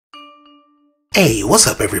Hey, what's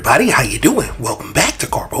up everybody? How you doing? Welcome back to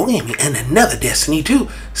Karpo Gaming and another Destiny 2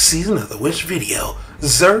 Season of the Witch video.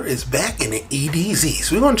 Xur is back in the EDZ,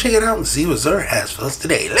 so we're going to check it out and see what Xur has for us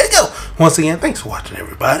today. Let's go! Once again, thanks for watching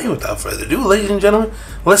everybody. Without further ado, ladies and gentlemen,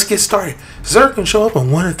 let's get started. Xur can show up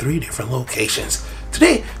in one of three different locations.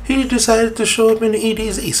 Today, he decided to show up in the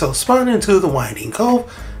EDZ, so spawn into the Winding Cove,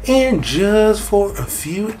 and just for a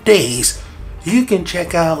few days, you can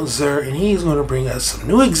check out Xur, and he's going to bring us some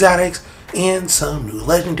new exotics, and some new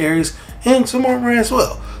legendaries, and some armor as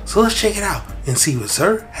well. So let's check it out and see what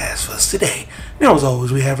Xur has for us today. Now, as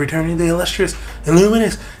always, we have returning the illustrious,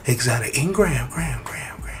 illuminous, exotic, and Gram.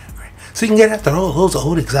 So you can get after all those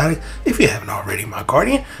old exotics if you haven't already, my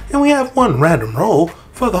guardian. And we have one random roll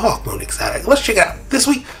for the Hawkmoon exotic. Let's check it out. This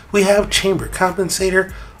week, we have Chamber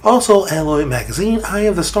Compensator, also Alloy Magazine, Eye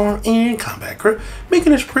of the Storm, and Combat Grip,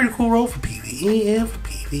 making this a pretty cool roll for PvE and for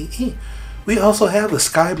PvE. We also have the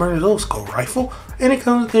Skyburner Low Scope Rifle, and it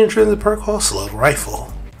comes with the intrinsic perk called Slug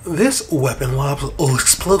Rifle. This weapon lobs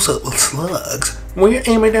explosive slugs when you're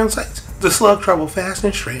aiming down sights. The slug travel fast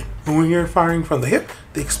and straight, and when you're firing from the hip,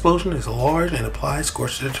 the explosion is large and applies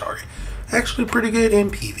scorch to the target. Actually pretty good in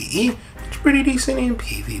PvE, it's pretty decent in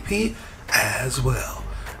PvP as well.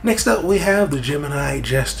 Next up, we have the Gemini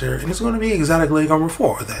Jester, and it's going to be exotic leg armor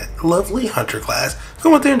for that lovely Hunter class.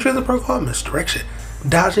 Come with the intrinsic perk called Misdirection.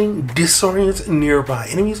 Dodging disorients nearby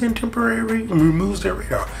enemies and temporarily removes their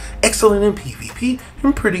radar. Excellent in PvP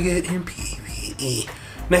and pretty good in PvE.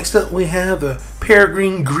 Next up, we have the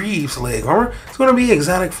Peregrine Greaves leg armor. It's going to be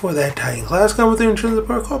exotic for that Titan class. Come with an intrinsic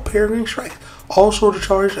perk called Peregrine Strike. All shoulder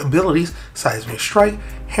charge abilities, Seismic Strike,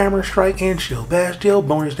 Hammer Strike, and Shield Bash deal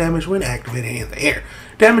bonus damage when activated in the air.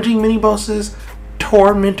 Damaging mini bosses,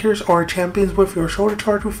 tormentors, or champions with your shoulder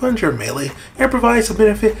charge refunds your melee and provides a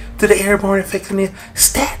benefit to the airborne effectiveness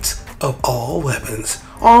stats of all weapons.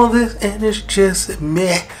 All of this, and it's just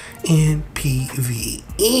meh in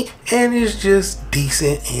PvE, and it's just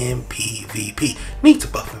decent in PvP. Needs a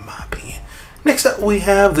buff in my opinion. Next up, we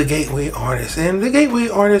have the Gateway Artist, and the Gateway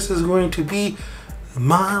Artist is going to be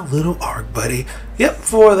my little arc buddy. Yep,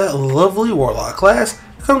 for that lovely Warlock class.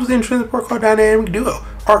 It comes with the intrinsic perk called Dynamic Duo.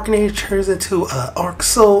 Arcanage turns into Arc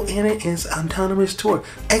Soul, and it is autonomous tour.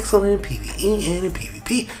 Excellent in PvE and in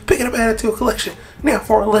PvP. Pick it up, add it to a collection. Now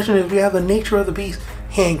for our legendaries, we have the Nature of the Beast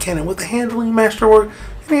hand cannon with the handling masterwork,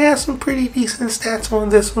 and it has some pretty decent stats on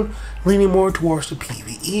this one, leaning more towards the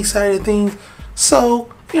PvE side of things.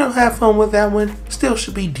 So, have fun with that one. Still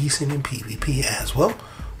should be decent in PvP as well.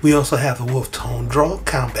 We also have the Wolf Tone Draw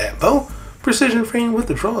Combat Bow, precision frame with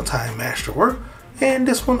the draw time masterwork. And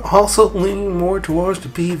this one also leaning more towards the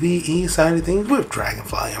PvE side of things with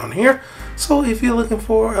Dragonfly on here. So if you're looking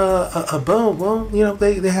for a bow, well,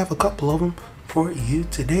 they have a couple of them for you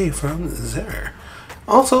today from Xur.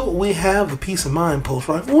 Also, we have the Peace of Mind Pulse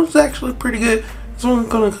Rifle, which is actually pretty good. This one's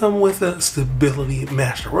going to come with a Stability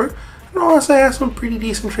Masterwork. And also has some pretty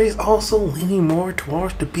decent traits, also leaning more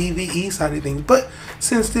towards the PvE side of things. But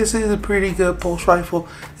since this is a pretty good pulse rifle,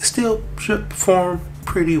 it still should perform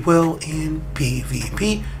pretty well in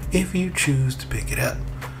PvP if you choose to pick it up.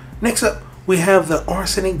 Next up, we have the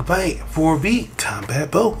Arsenic Bite 4B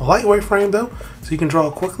Combat Bow, a lightweight frame though, so you can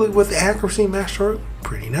draw quickly with the Accuracy Master.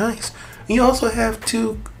 Pretty nice. You also have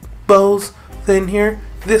two bows in here.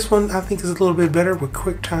 This one I think is a little bit better with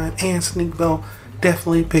Quick Time and Sneak Bow.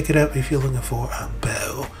 Definitely pick it up if you're looking for a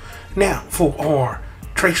bow. Now for our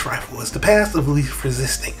Trace Rifle, it's the path of least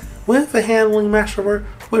resisting with the handling masterwork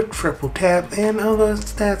with triple tap and other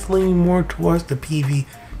stats leaning more towards the PvE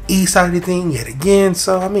side of thing yet again.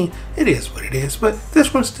 So I mean, it is what it is, but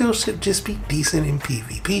this one still should just be decent in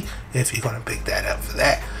PvP if you're going to pick that up for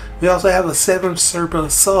that. We also have a 7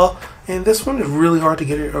 Serpa Saw, and this one is really hard to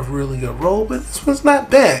get a really good roll, but this one's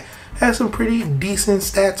not bad. Has some pretty decent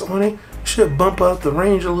stats on it. Should bump up the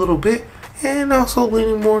range a little bit, and also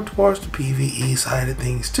leaning more towards the PvE side of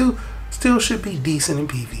things too. Still should be decent in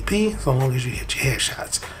PvP so long as you hit your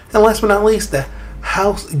headshots. And last but not least, the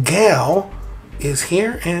House Gal is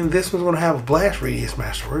here, and this one's going to have a blast radius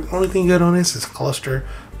masterwork. Only thing good on this is cluster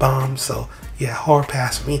bombs, so yeah, hard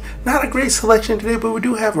pass for me. Not a great selection today, but we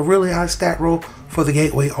do have a really high stat roll for the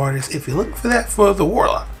Gateway Artist if you're looking for that for the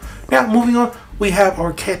Warlock. Now moving on, we have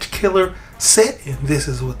our Catch Killer set, and this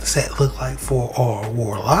is what the set looked like for our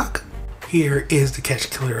Warlock. Here is the Catch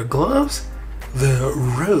Killer gloves, the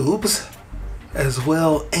robes, as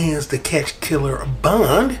well as the Catch Killer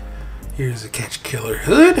bond. Here's the Catch Killer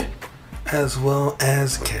hood, as well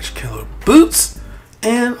as Catch Killer boots.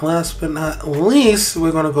 And last but not least,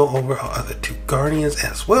 we're going to go over our other two guardians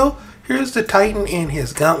as well. Here's the Titan and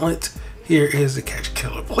his gauntlets. Here is the Catch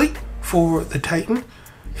Killer plate for the Titan.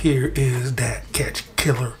 Here is that catch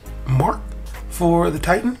killer mark for the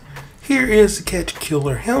Titan. Here is the catch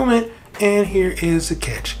killer helmet, and here is the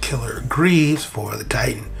catch killer greaves for the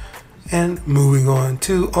Titan. And moving on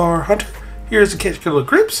to our hunter, here's the catch killer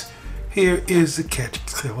grips. Here is the catch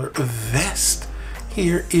killer vest.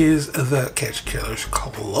 Here is the catch killer's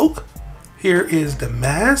cloak. Here is the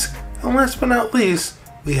mask. And last but not least,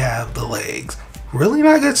 we have the legs. Really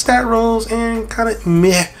not good stat rolls and kind of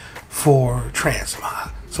meh for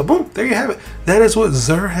transmog. So boom, there you have it. That is what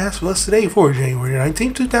Xur has for us today for January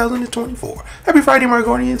 19, 2024. Happy Friday, my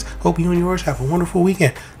Guardians. Hope you and yours have a wonderful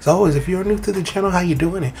weekend. As always, if you're new to the channel, how you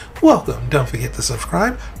doing? And welcome. Don't forget to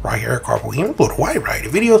subscribe right here at Karpo Gaming. Upload a wide variety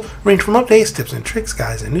of videos, range from updates, tips and tricks,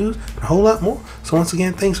 guys and news, and a whole lot more. So once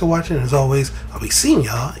again, thanks for watching. As always, I'll be seeing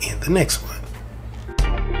y'all in the next one.